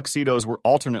 Men in tuxedos were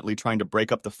alternately trying to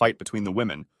break up the fight between the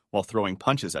women while throwing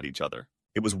punches at each other.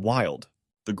 It was wild.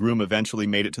 The groom eventually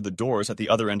made it to the doors at the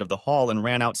other end of the hall and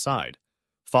ran outside,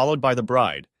 followed by the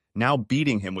bride, now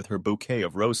beating him with her bouquet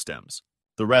of rose stems.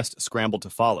 The rest scrambled to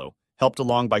follow, helped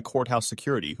along by courthouse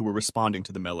security who were responding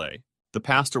to the melee. The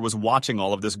pastor was watching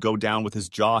all of this go down with his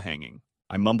jaw hanging.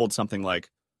 I mumbled something like,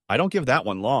 "I don't give that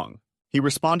one long." He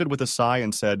responded with a sigh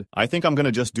and said, "I think I'm going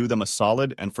to just do them a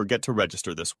solid and forget to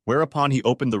register this," whereupon he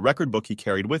opened the record book he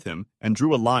carried with him and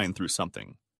drew a line through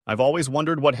something. I've always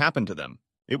wondered what happened to them.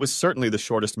 It was certainly the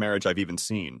shortest marriage I've even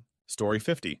seen. Story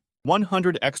 50.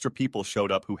 100 extra people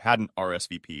showed up who hadn't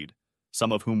RSVP'd,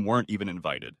 some of whom weren't even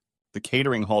invited. The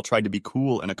catering hall tried to be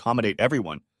cool and accommodate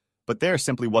everyone, but there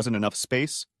simply wasn't enough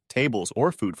space, tables,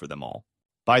 or food for them all.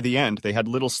 By the end, they had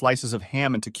little slices of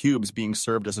ham into cubes being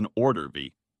served as an hors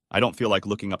d'oeuvre. I don't feel like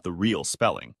looking up the real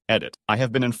spelling. Edit. I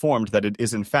have been informed that it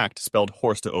is in fact spelled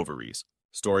horse to ovaries.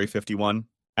 Story 51.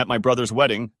 At my brother's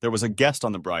wedding, there was a guest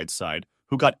on the bride's side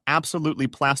who got absolutely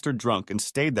plastered drunk and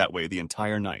stayed that way the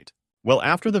entire night. Well,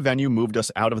 after the venue moved us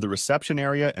out of the reception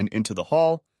area and into the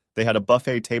hall, they had a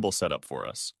buffet table set up for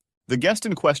us. The guest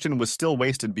in question was still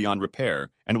wasted beyond repair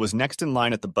and was next in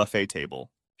line at the buffet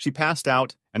table. She passed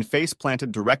out and face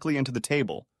planted directly into the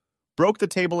table, broke the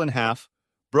table in half,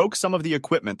 broke some of the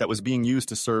equipment that was being used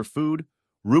to serve food,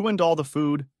 ruined all the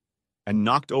food, and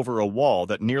knocked over a wall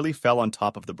that nearly fell on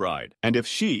top of the bride. And if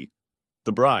she,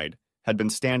 the bride, had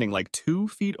been standing like 2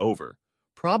 feet over,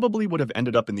 probably would have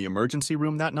ended up in the emergency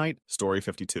room that night. Story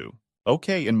 52.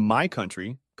 Okay, in my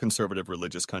country, conservative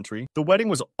religious country, the wedding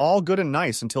was all good and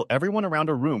nice until everyone around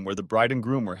a room where the bride and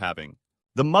groom were having.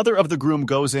 The mother of the groom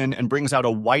goes in and brings out a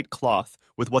white cloth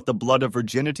with what the blood of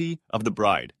virginity of the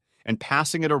bride, and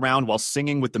passing it around while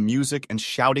singing with the music and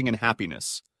shouting in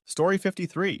happiness. Story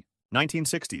 53,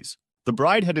 1960s. The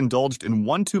bride had indulged in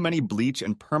one too many bleach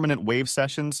and permanent wave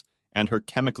sessions, and her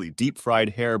chemically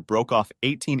deep-fried hair broke off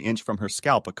 18-inch from her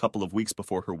scalp a couple of weeks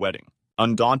before her wedding.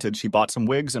 Undaunted, she bought some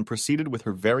wigs and proceeded with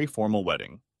her very formal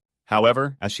wedding.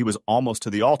 However, as she was almost to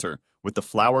the altar, with the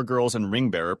flower girls and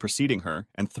ring bearer preceding her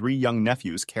and 3 young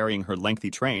nephews carrying her lengthy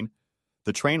train,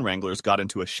 the train wranglers got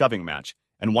into a shoving match,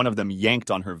 and one of them yanked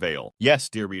on her veil. Yes,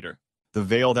 dear reader, the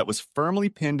veil that was firmly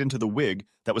pinned into the wig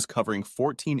that was covering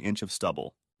 14-inch of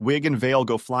stubble. Wig and veil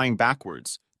go flying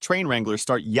backwards. Train wranglers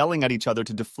start yelling at each other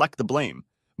to deflect the blame.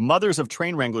 Mothers of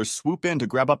train wranglers swoop in to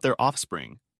grab up their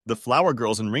offspring. The flower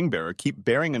girls and ring bearer keep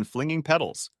bearing and flinging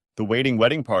petals. The waiting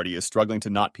wedding party is struggling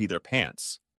to not pee their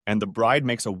pants. And the bride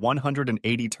makes a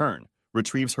 180 turn,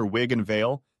 retrieves her wig and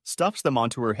veil, stuffs them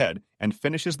onto her head, and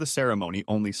finishes the ceremony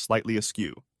only slightly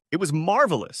askew. It was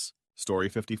marvelous! Story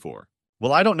 54.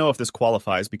 Well, I don't know if this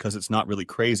qualifies because it's not really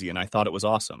crazy and I thought it was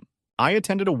awesome. I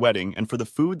attended a wedding, and for the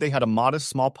food they had a modest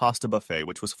small pasta buffet,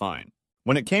 which was fine.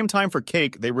 When it came time for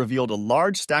cake, they revealed a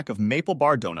large stack of maple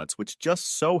bar donuts, which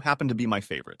just so happened to be my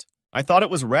favorite. I thought it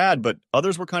was rad, but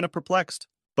others were kind of perplexed.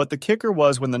 But the kicker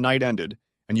was when the night ended,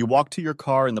 and you walked to your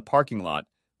car in the parking lot,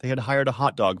 they had hired a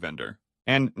hot dog vendor.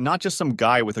 And not just some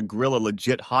guy with a grill, a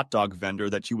legit hot dog vendor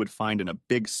that you would find in a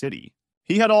big city.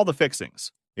 He had all the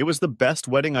fixings. It was the best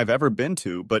wedding I've ever been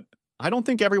to, but I don't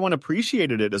think everyone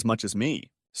appreciated it as much as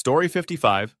me. Story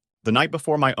 55. The night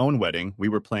before my own wedding, we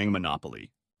were playing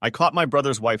Monopoly. I caught my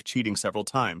brother's wife cheating several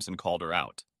times and called her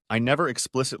out. I never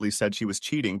explicitly said she was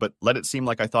cheating, but let it seem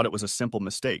like I thought it was a simple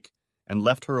mistake, and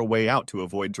left her a way out to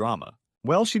avoid drama.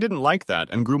 Well, she didn't like that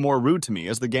and grew more rude to me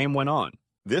as the game went on.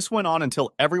 This went on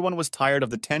until everyone was tired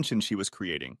of the tension she was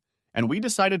creating, and we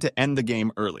decided to end the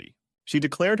game early. She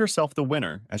declared herself the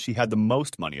winner as she had the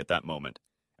most money at that moment,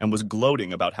 and was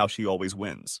gloating about how she always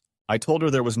wins. I told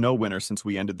her there was no winner since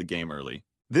we ended the game early.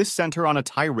 This sent her on a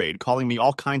tirade, calling me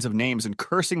all kinds of names and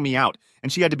cursing me out,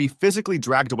 and she had to be physically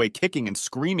dragged away kicking and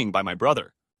screaming by my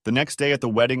brother. The next day at the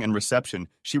wedding and reception,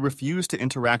 she refused to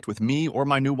interact with me or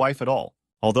my new wife at all,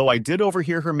 although I did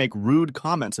overhear her make rude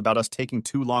comments about us taking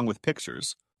too long with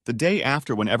pictures. The day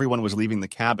after, when everyone was leaving the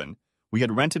cabin we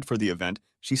had rented for the event,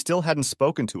 she still hadn't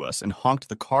spoken to us and honked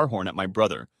the car horn at my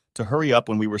brother to hurry up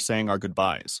when we were saying our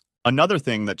goodbyes. Another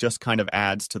thing that just kind of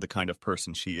adds to the kind of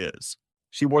person she is.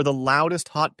 She wore the loudest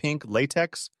hot pink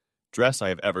latex dress I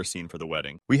have ever seen for the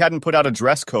wedding. We hadn't put out a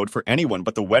dress code for anyone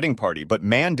but the wedding party, but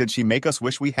man, did she make us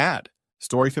wish we had.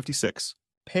 Story 56.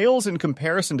 Pales in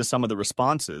comparison to some of the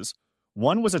responses.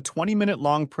 One was a 20-minute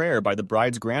long prayer by the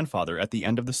bride's grandfather at the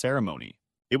end of the ceremony.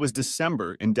 It was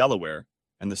December in Delaware,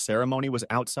 and the ceremony was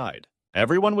outside.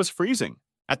 Everyone was freezing.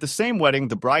 At the same wedding,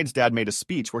 the bride's dad made a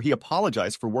speech where he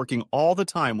apologized for working all the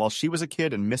time while she was a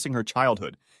kid and missing her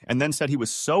childhood, and then said he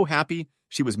was so happy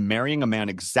she was marrying a man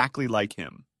exactly like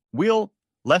him. Well,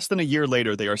 less than a year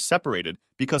later, they are separated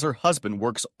because her husband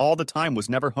works all the time, was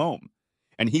never home,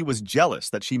 and he was jealous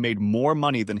that she made more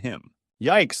money than him.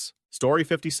 Yikes! Story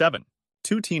 57.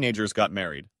 Two teenagers got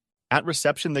married. At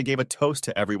reception, they gave a toast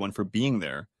to everyone for being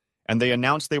there, and they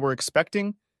announced they were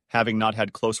expecting, having not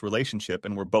had close relationship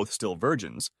and were both still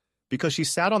virgins, because she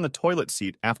sat on the toilet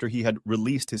seat after he had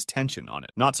released his tension on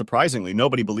it. Not surprisingly,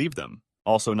 nobody believed them.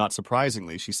 Also, not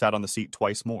surprisingly, she sat on the seat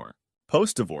twice more.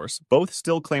 Post-divorce, both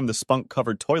still claim the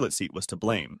spunk-covered toilet seat was to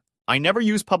blame. I never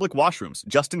use public washrooms,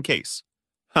 just in case.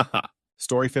 Haha.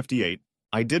 Story 58.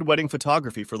 I did wedding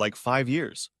photography for like 5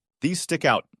 years. These stick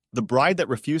out. The bride that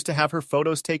refused to have her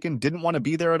photos taken didn't want to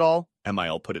be there at all,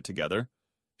 MIL put it together.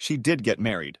 She did get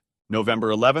married. November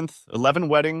 11th, 11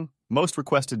 wedding, most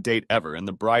requested date ever, and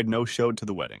the bride no-showed to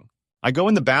the wedding. I go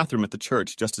in the bathroom at the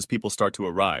church just as people start to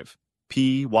arrive.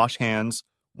 Pee, wash hands,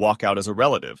 walk out as a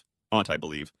relative, aunt I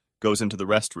believe, goes into the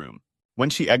restroom. When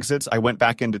she exits, I went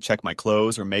back in to check my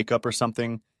clothes or makeup or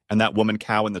something, and that woman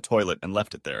cow in the toilet and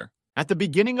left it there. At the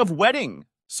beginning of wedding!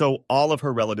 So all of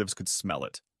her relatives could smell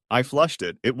it. I flushed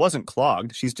it. It wasn't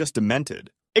clogged, she's just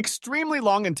demented. Extremely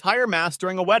long entire mass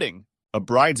during a wedding. A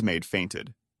bridesmaid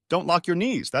fainted. Don't lock your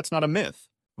knees, that's not a myth.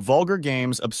 Vulgar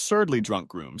games, absurdly drunk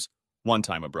grooms. One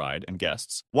time a bride and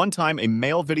guests. One time a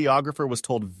male videographer was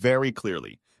told very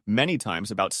clearly, many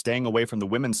times, about staying away from the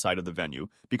women's side of the venue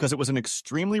because it was an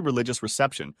extremely religious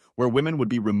reception where women would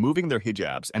be removing their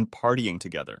hijabs and partying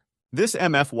together. This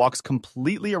MF walks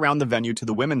completely around the venue to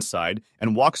the women's side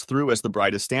and walks through as the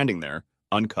bride is standing there,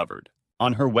 uncovered.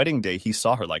 On her wedding day, he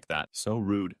saw her like that. So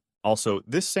rude. Also,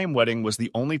 this same wedding was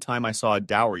the only time I saw a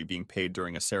dowry being paid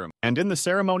during a ceremony. And in the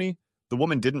ceremony, the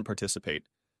woman didn't participate.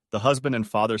 The husband and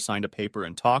father signed a paper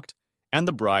and talked, and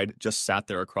the bride just sat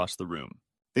there across the room.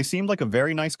 They seemed like a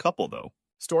very nice couple, though.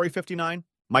 Story 59.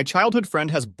 My childhood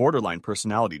friend has borderline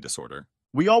personality disorder.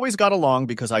 We always got along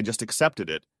because I just accepted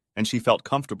it, and she felt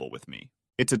comfortable with me.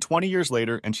 It's 20 years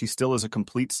later, and she still is a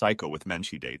complete psycho with men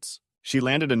she dates. She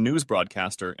landed a news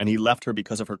broadcaster, and he left her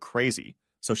because of her crazy,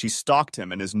 so she stalked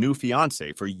him and his new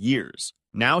fiancé for years.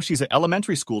 Now she's an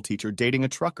elementary school teacher dating a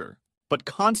trucker, but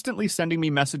constantly sending me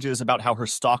messages about how her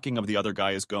stalking of the other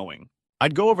guy is going.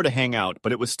 I'd go over to hang out,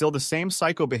 but it was still the same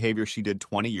psycho behavior she did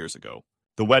 20 years ago.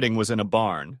 The wedding was in a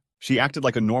barn. She acted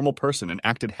like a normal person and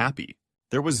acted happy.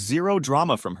 There was zero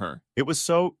drama from her. It was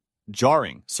so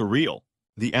jarring, surreal.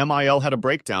 The MIL had a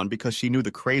breakdown because she knew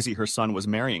the crazy her son was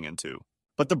marrying into.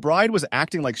 But the bride was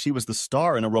acting like she was the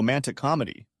star in a romantic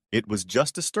comedy. It was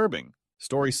just disturbing.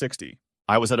 Story 60.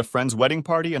 I was at a friend's wedding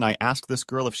party and I asked this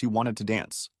girl if she wanted to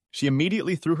dance. She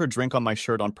immediately threw her drink on my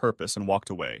shirt on purpose and walked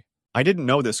away. I didn't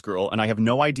know this girl, and I have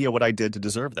no idea what I did to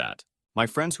deserve that. My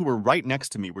friends who were right next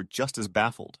to me were just as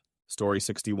baffled. Story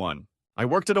 61. I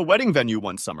worked at a wedding venue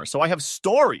one summer, so I have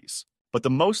stories. But the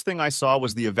most thing I saw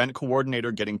was the event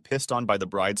coordinator getting pissed on by the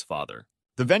bride's father.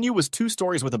 The venue was 2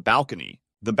 stories with a balcony.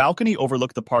 The balcony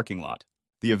overlooked the parking lot.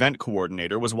 The event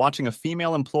coordinator was watching a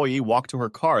female employee walk to her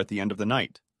car at the end of the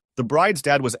night. The bride's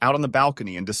dad was out on the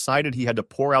balcony and decided he had to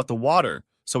pour out the water,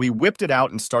 so he whipped it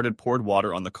out and started poured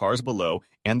water on the cars below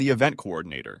and the event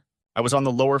coordinator. I was on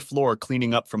the lower floor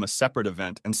cleaning up from a separate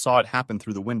event and saw it happen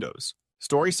through the windows.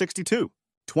 Story 62.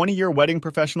 20-year wedding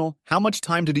professional, how much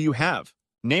time do you have?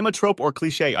 Name a trope or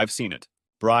cliche, I've seen it.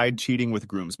 Bride cheating with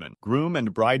groomsmen. Groom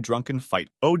and bride drunken fight.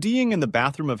 ODing in the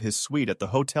bathroom of his suite at the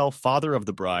hotel. Father of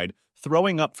the bride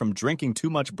throwing up from drinking too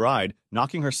much. Bride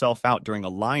knocking herself out during a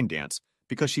line dance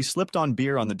because she slipped on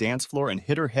beer on the dance floor and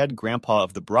hit her head. Grandpa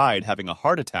of the bride having a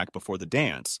heart attack before the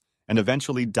dance and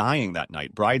eventually dying that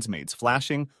night. Bridesmaids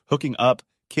flashing, hooking up,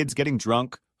 kids getting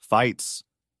drunk, fights.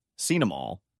 Seen 'em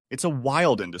all. It's a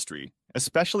wild industry,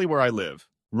 especially where I live.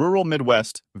 Rural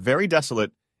Midwest, very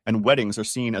desolate, and weddings are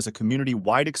seen as a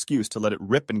community-wide excuse to let it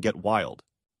rip and get wild.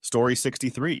 Story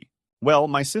 63. Well,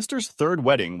 my sister's 3rd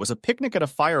wedding was a picnic at a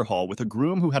fire hall with a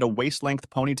groom who had a waist-length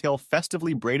ponytail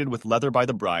festively braided with leather by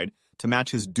the bride to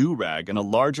match his do-rag, and a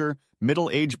larger,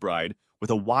 middle-aged bride with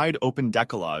a wide-open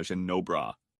decollage and no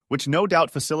bra, which no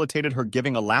doubt facilitated her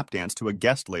giving a lap dance to a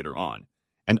guest later on,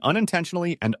 and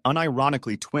unintentionally and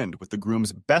unironically twinned with the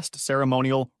groom's best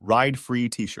ceremonial ride-free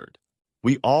t-shirt.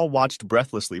 We all watched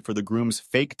breathlessly for the groom's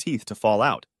fake teeth to fall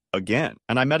out, again,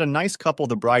 and I met a nice couple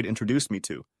the bride introduced me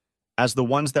to, as the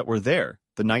ones that were there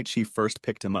the night she first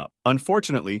picked him up.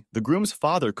 Unfortunately, the groom's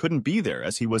father couldn't be there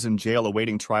as he was in jail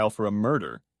awaiting trial for a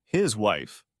murder. His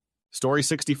wife. Story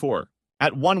 64.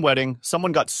 At one wedding,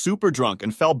 someone got super drunk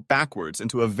and fell backwards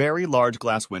into a very large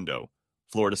glass window.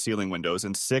 Floor-to-ceiling windows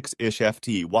and 6-ish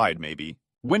ft wide, maybe.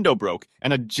 Window broke,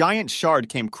 and a giant shard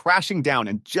came crashing down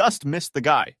and just missed the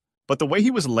guy. But the way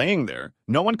he was laying there,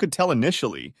 no one could tell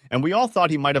initially, and we all thought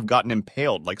he might have gotten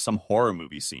impaled like some horror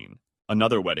movie scene.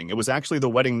 Another wedding. It was actually the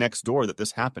wedding next door that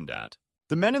this happened at.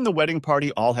 The men in the wedding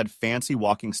party all had fancy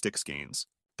walking stick skeins.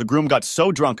 The groom got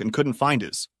so drunk and couldn't find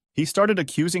his. He started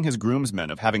accusing his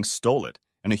groomsmen of having stole it,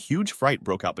 and a huge fight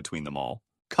broke out between them all.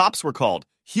 Cops were called.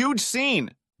 Huge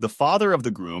scene! The father of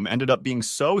the groom ended up being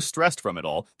so stressed from it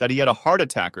all that he had a heart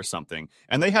attack or something,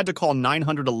 and they had to call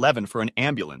 911 for an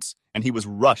ambulance, and he was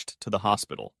rushed to the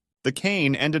hospital. The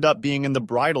cane ended up being in the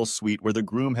bridal suite where the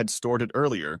groom had stored it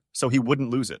earlier, so he wouldn't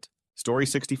lose it. Story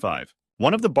 65.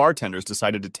 One of the bartenders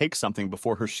decided to take something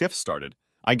before her shift started,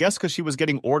 I guess because she was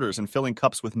getting orders and filling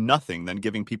cups with nothing than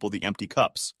giving people the empty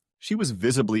cups. She was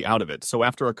visibly out of it, so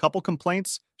after a couple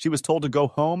complaints, she was told to go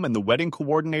home and the wedding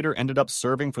coordinator ended up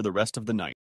serving for the rest of the night.